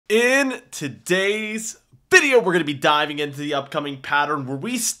In today's video, we're going to be diving into the upcoming pattern where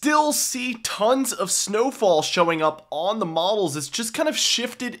we still see tons of snowfall showing up on the models. It's just kind of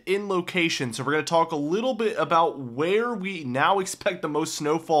shifted in location. So we're going to talk a little bit about where we now expect the most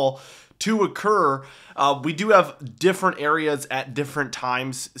snowfall to occur. We do have different areas at different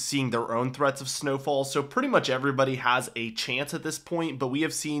times seeing their own threats of snowfall, so pretty much everybody has a chance at this point, but we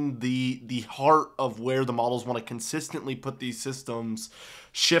have seen the heart of where the models want to consistently put these systems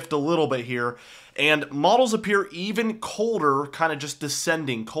shift a little bit here, and models appear even colder, kind of just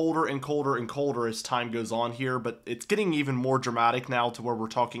descending colder and colder and colder as time goes on here, but it's getting even more dramatic now to where we're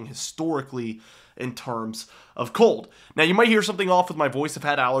talking historically in terms of cold. Now, you might hear something off with my voice. I've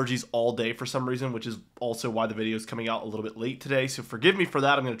had allergies all day for some reason, which is also why the video is coming out a little bit late today, so forgive me for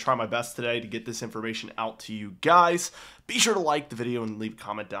that. I'm going to try my best today to get this information out to you guys. Be sure to like the video and leave a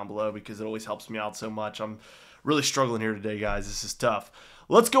comment down below because it always helps me out so much. I'm really struggling here today, guys. This is tough.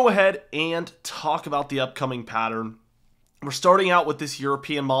 Let's go ahead and talk about the upcoming pattern. We're starting out with this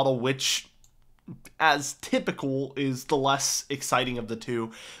European model, which, as typical, is the less exciting of the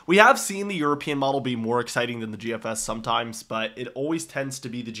two. We have seen the European model be more exciting than the GFS sometimes, but it always tends to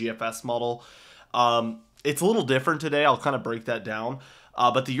be the GFS model. It's a little different today. I'll kind of break that down.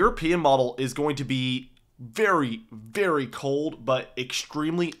 But the European model is going to be very, very cold, but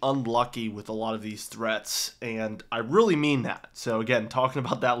extremely unlucky with a lot of these threats, and I really mean that. So again, talking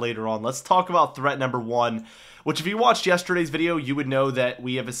about that later on, let's talk about threat number one, which if you watched yesterday's video, you would know that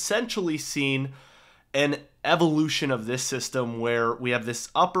we have essentially seen an evolution of this system where we have this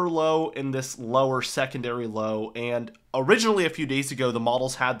upper low and this lower secondary low, and originally a few days ago, the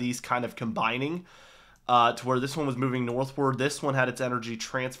models had these kind of combining to where this one was moving northward, this one had its energy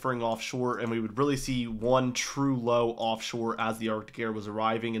transferring offshore, and we would really see one true low offshore as the Arctic air was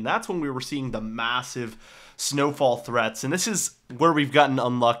arriving, and that's when we were seeing the massive snowfall threats. And this is where we've gotten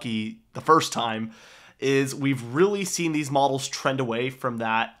unlucky the first time, is we've really seen these models trend away from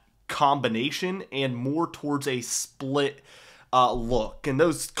that combination and more towards a split look. And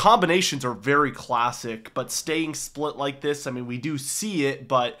those combinations are very classic, but staying split like this, I mean, we do see it,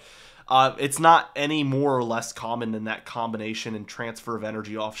 but it's not any more or less common than that combination and transfer of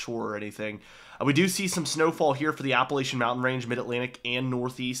energy offshore or anything. We do see some snowfall here for the Appalachian Mountain Range, Mid-Atlantic, and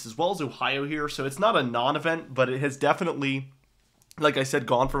Northeast, as well as Ohio here. So it's not a non-event, but it has definitely, like I said,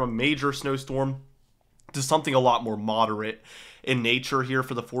 gone from a major snowstorm to something a lot more moderate in nature here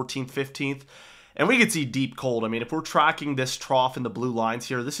for the 14th, 15th. And we could see deep cold. I mean, if we're tracking this trough in the blue lines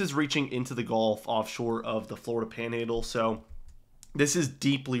here, this is reaching into the Gulf offshore of the Florida Panhandle. So this is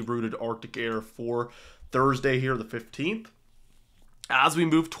deeply rooted Arctic air for Thursday here, the 15th. As we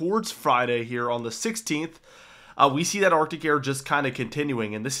move towards Friday here on the 16th, we see that Arctic air just kind of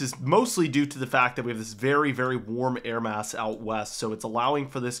continuing. And this is mostly due to the fact that we have this very, very warm air mass out west. So it's allowing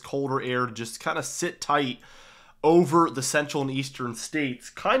for this colder air to just kind of sit tight over the central and eastern states,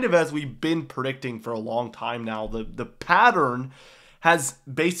 kind of as we've been predicting for a long time now. The pattern has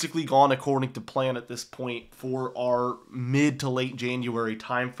basically gone according to plan at this point for our mid to late January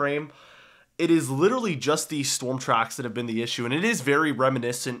timeframe. It is literally just these storm tracks that have been the issue, and it is very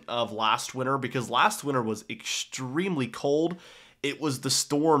reminiscent of last winter because last winter was extremely cold. It was the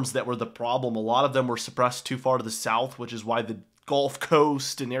storms that were the problem. A lot of them were suppressed too far to the south, which is why the Gulf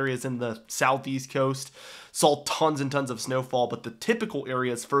Coast and areas in the southeast coast saw tons and tons of snowfall, but the typical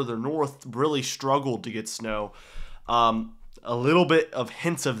areas further north really struggled to get snow. A little bit of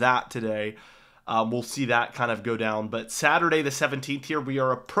hints of that today. We'll see that kind of go down. But Saturday the 17th here, we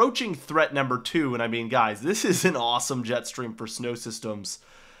are approaching threat number two. And I mean, guys, this is an awesome jet stream for snow systems.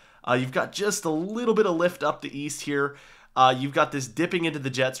 You've got just a little bit of lift up the east here. You've got this dipping into the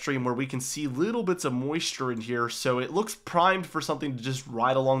jet stream where we can see little bits of moisture in here. So it looks primed for something to just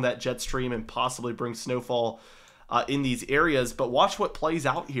ride along that jet stream and possibly bring snowfall in these areas. But watch what plays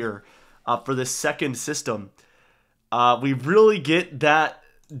out here for this second system. We really get that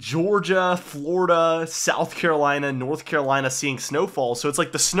Georgia, Florida, South Carolina, North Carolina seeing snowfall. So it's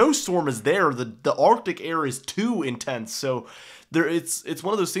like the snowstorm is there. The Arctic air is too intense. So it's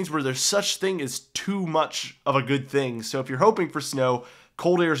one of those things where there's such thing as too much of a good thing. So if you're hoping for snow,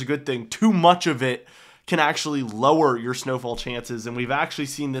 cold air is a good thing. Too much of it can actually lower your snowfall chances. And we've actually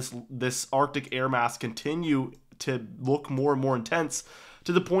seen this Arctic air mass continue to look more and more intense,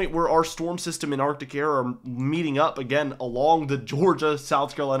 to the point where our storm system and Arctic air are meeting up again along the Georgia,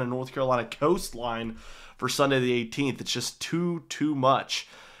 South Carolina, North Carolina coastline for Sunday the 18th. It's just too much.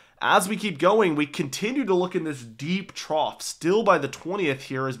 As we keep going, we continue to look in this deep trough, still by the 20th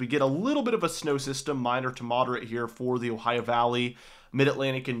here, as we get a little bit of a snow system, minor to moderate here for the Ohio Valley,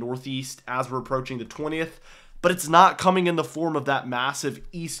 Mid-Atlantic, and Northeast as we're approaching the 20th. but it's not coming in the form of that massive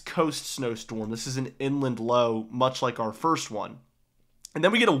East Coast snowstorm. This is an inland low, much like our first one. And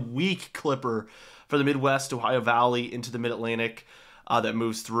then we get a weak clipper for the Midwest, Ohio Valley, into the Mid-Atlantic that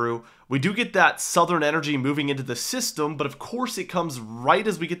moves through. We do get that southern energy moving into the system, but of course it comes right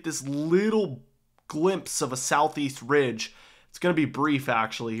as we get this little glimpse of a southeast ridge. It's going to be brief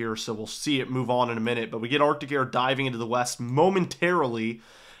actually here, so we'll see it move on in a minute. But we get Arctic air diving into the west momentarily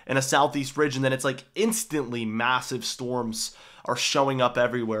in a southeast ridge, and then it's like instantly massive storms are showing up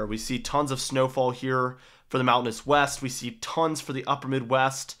everywhere. We see tons of snowfall here for the mountainous west. We see tons for the upper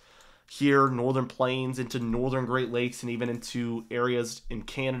Midwest here, northern plains into northern Great Lakes, and even into areas in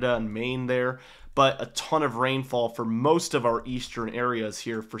Canada and Maine there. But a ton of rainfall for most of our eastern areas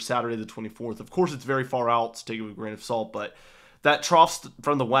here for Saturday the 24th. Of course, it's very far out, so take it with a grain of salt, but that trough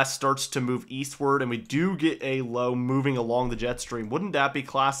from the west starts to move eastward, and we do get a low moving along the jet stream. Wouldn't that be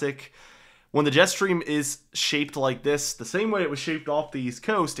classic? When the jet stream is shaped like this, the same way it was shaped off the East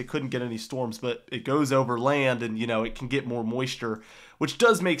Coast, it couldn't get any storms, but it goes over land and, you know, it can get more moisture, which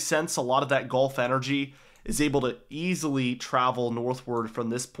does make sense. A lot of that Gulf energy is able to easily travel northward from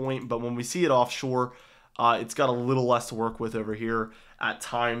this point, but when we see it offshore, it's got a little less to work with over here at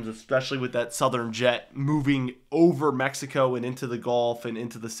times, especially with that southern jet moving over Mexico and into the Gulf and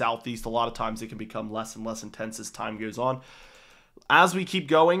into the southeast. A lot of times it can become less and less intense as time goes on. As we keep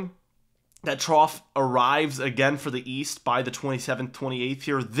going, that trough arrives again for the east by the 27th, 28th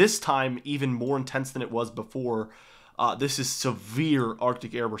here. This time even more intense than it was before. This is severe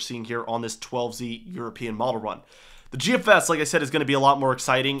Arctic air we're seeing here on this 12Z European model run. The GFS, like I said, is going to be a lot more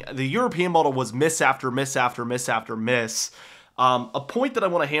exciting. The European model was miss after miss after miss after miss. A point that I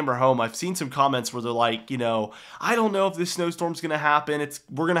want to hammer home, I've seen some comments where they're like, you know, I don't know if this snowstorm's going to happen.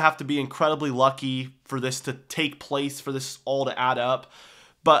 We're going to have to be incredibly lucky for this to take place, for this all to add up.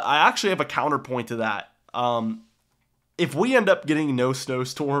 But I actually have a counterpoint to that. If we end up getting no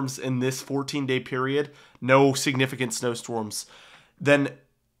snowstorms in this 14-day period, no significant snowstorms, then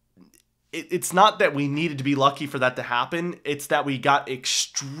it's not that we needed to be lucky for that to happen. It's that we got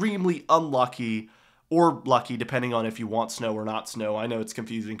extremely unlucky, or lucky, depending on if you want snow or not snow. I know it's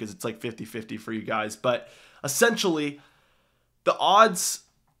confusing because it's like 50-50 for you guys. But essentially, the odds,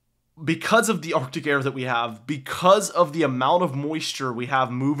 because of the Arctic air that we have, because of the amount of moisture we have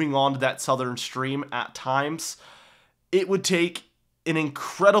moving onto that southern stream at times, it would take an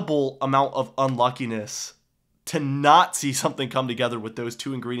incredible amount of unluckiness to not see something come together with those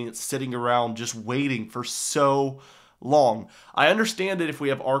two ingredients sitting around just waiting for so long. I understand that if we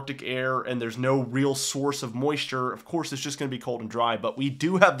have Arctic air and there's no real source of moisture, of course it's just going to be cold and dry, but we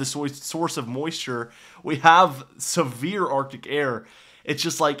do have the source of moisture. We have severe Arctic air. It's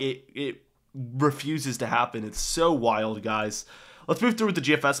just like it refuses to happen. It's so wild, guys. Let's move through with the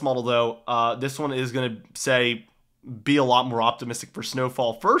GFS model, though. This one is going to be a lot more optimistic for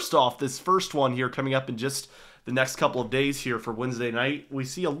snowfall. First off, this first one here coming up in just the next couple of days here for Wednesday night, we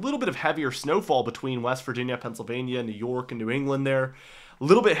see a little bit of heavier snowfall between West Virginia, Pennsylvania, New York, and New England there. A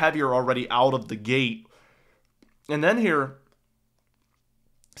little bit heavier already out of the gate. And then here,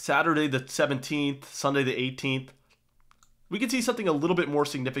 Saturday the 17th, Sunday the 18th, we can see something a little bit more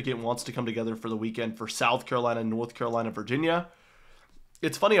significant wants to come together for the weekend for South Carolina, North Carolina, Virginia.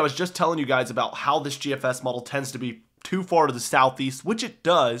 It's funny, I was just telling you guys about how this GFS model tends to be too far to the southeast, which it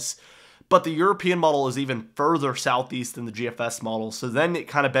does, but the European model is even further southeast than the GFS model. So then it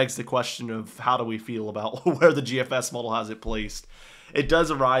kind of begs the question of how do we feel about where the GFS model has it placed. It does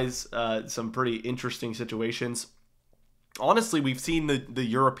arise some pretty interesting situations. Honestly, we've seen the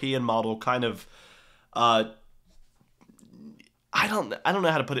European model kind of, I don't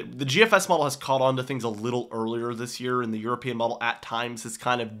know how to put it. The GFS model has caught on to things a little earlier this year, and the European model at times has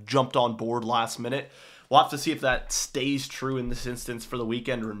kind of jumped on board last minute. We'll have to see if that stays true in this instance for the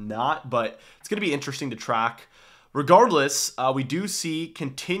weekend or not, but it's going to be interesting to track. Regardless, we do see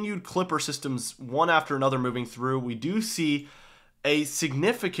continued clipper systems one after another moving through. We do see a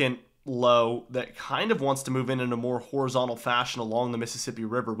significant low that kind of wants to move in a more horizontal fashion along the Mississippi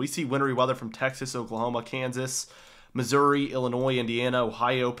River. We see wintry weather from Texas, Oklahoma, Kansas, Missouri, Illinois, Indiana,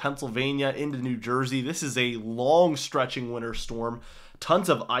 Ohio, Pennsylvania, into New Jersey. This is a long stretching winter storm. Tons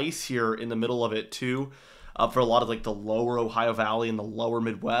of ice here in the middle of it too, for a lot of like the lower Ohio Valley and the lower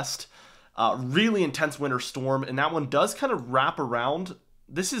Midwest. Really intense winter storm, and that one does kind of wrap around.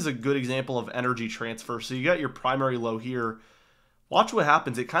 This is a good example of energy transfer. So you got your primary low here. Watch what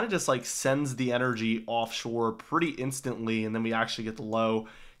happens. It kind of just like sends the energy offshore pretty instantly, and then we actually get the low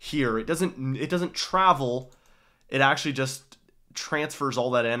here. It doesn't travel. It actually just transfers all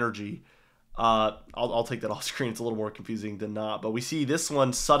that energy. I'll take that off screen. It's a little more confusing than not. But we see this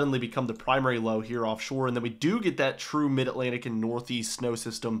one suddenly become the primary low here offshore. And then we do get that true mid-Atlantic and northeast snow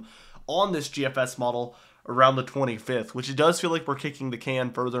system on this GFS model around the 25th, which it does feel like we're kicking the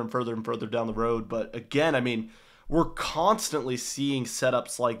can further and further and further down the road. But again, I mean, we're constantly seeing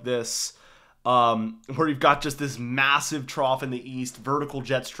setups like this where you've got just this massive trough in the east, vertical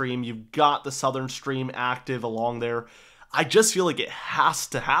jet stream. You've got the southern stream active along there. I just feel like it has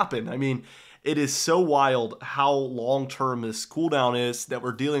to happen. I mean, it is so wild how long-term this cooldown is that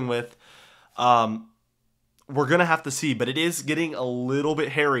we're dealing with. We're going to have to see, but it is getting a little bit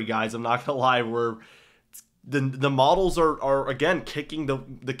hairy, guys. I'm not going to lie. The models are again, kicking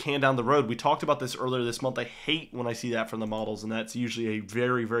the can down the road. We talked about this earlier this month. I hate when I see that from the models, and that's usually a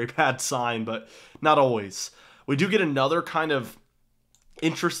very, very bad sign, but not always. We do get another kind of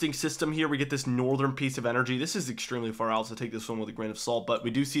interesting system here. We get this northern piece of energy. This is extremely far out, so take this one with a grain of salt, but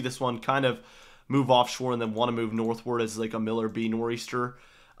we do see this one kind of move offshore and then want to move northward as like a Miller B nor'easter,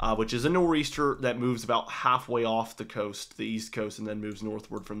 which is a nor'easter that moves about halfway off the coast, the east coast, and then moves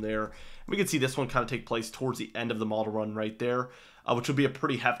northward from there. And we can see this one kind of take place towards the end of the model run right there, which would be a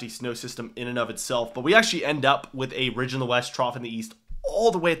pretty hefty snow system in and of itself. But we actually end up with a ridge in the west, trough in the east,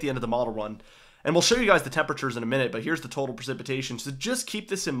 all the way at the end of the model run. And we'll show you guys the temperatures in a minute, but here's the total precipitation. So just keep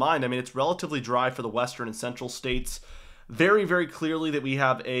this in mind. I mean, it's relatively dry for the western and central states. Very, very clearly that we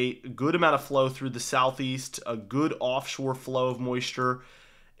have a good amount of flow through the southeast, a good offshore flow of moisture,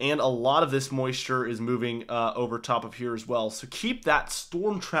 and a lot of this moisture is moving over top of here as well. So keep that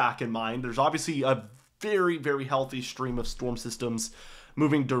storm track in mind. There's obviously a very, very healthy stream of storm systems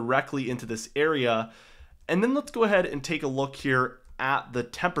moving directly into this area. And then let's go ahead and take a look here at the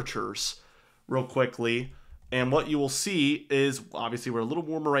temperatures real quickly, and what you will see is obviously we're a little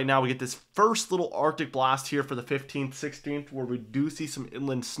warmer right now. We get this first little Arctic blast here for the 15th, 16th, where we do see some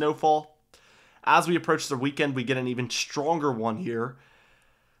inland snowfall. As we approach the weekend, we get an even stronger one here.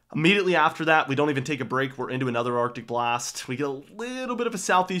 Immediately after that, we don't even take a break. We're into another Arctic blast. We get a little bit of a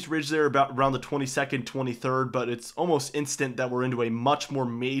southeast ridge there about around the 22nd, 23rd, but it's almost instant that we're into a much more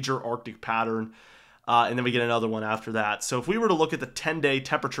major Arctic pattern. And then we get another one after that. So if we were to look at the 10-day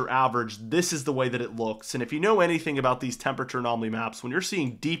temperature average, this is the way that it looks. And if you know anything about these temperature anomaly maps, when you're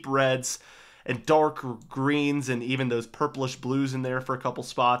seeing deep reds and dark greens and even those purplish blues in there for a couple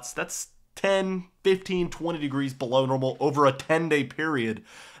spots, that's 10, 15, 20 degrees below normal over a 10-day period.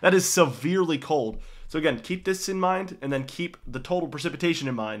 That is severely cold. So again, keep this in mind, and then keep the total precipitation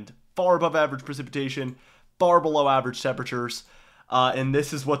in mind. Far above average precipitation, far below average temperatures. And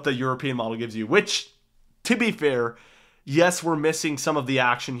this is what the European model gives you, which, to be fair, yes, we're missing some of the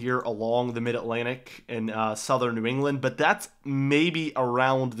action here along the mid-Atlantic and southern New England, but that's maybe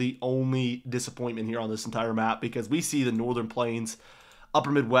around the only disappointment here on this entire map, because we see the northern plains,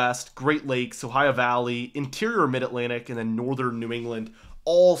 upper Midwest, Great Lakes, Ohio Valley, interior mid-Atlantic, and then northern New England,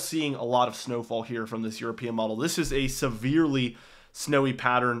 all seeing a lot of snowfall here from this European model. This is a severely snowy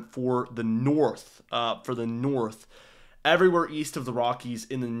pattern for the north, Everywhere east of the Rockies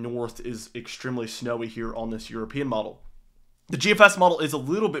in the north is extremely snowy here on this European model. The GFS model is a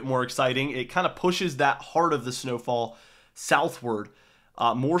little bit more exciting. It kind of pushes that heart of the snowfall southward,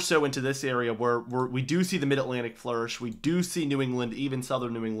 more so into this area where we do see the mid-Atlantic flourish. We do see New England, even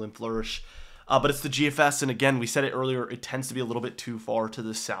southern New England flourish. But it's the GFS, and again, we said it earlier, it tends to be a little bit too far to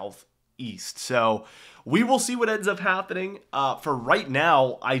the southeast. So we will see what ends up happening. For right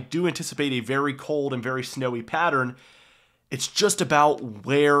now, I do anticipate a very cold and very snowy pattern. It's just about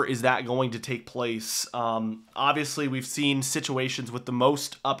where is that going to take place. Obviously, we've seen situations with the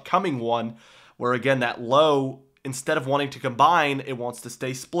most upcoming one where, again, that low, instead of wanting to combine, it wants to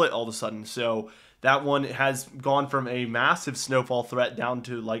stay split all of a sudden. So that one has gone from a massive snowfall threat down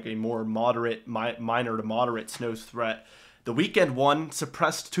to like a more moderate, minor to moderate snow threat. The weekend one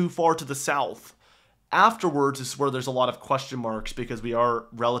suppressed too far to the south. Afterwards is where there's a lot of question marks because we are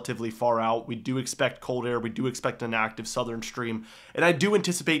relatively far out. We do expect cold air. We do expect an active southern stream. And I do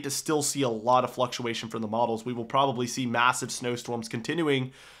anticipate to still see a lot of fluctuation from the models. We will probably see massive snowstorms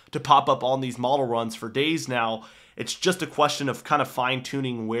continuing to pop up on these model runs for days now. It's just a question of kind of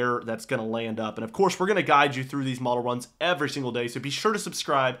fine-tuning where that's going to land up. And of course, we're going to guide you through these model runs every single day. So be sure to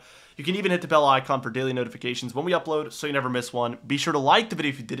subscribe. You can even hit the bell icon for daily notifications when we upload so you never miss one. Be sure to like the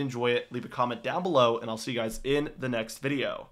video if you did enjoy it. Leave a comment down below, and I'll see you guys in the next video.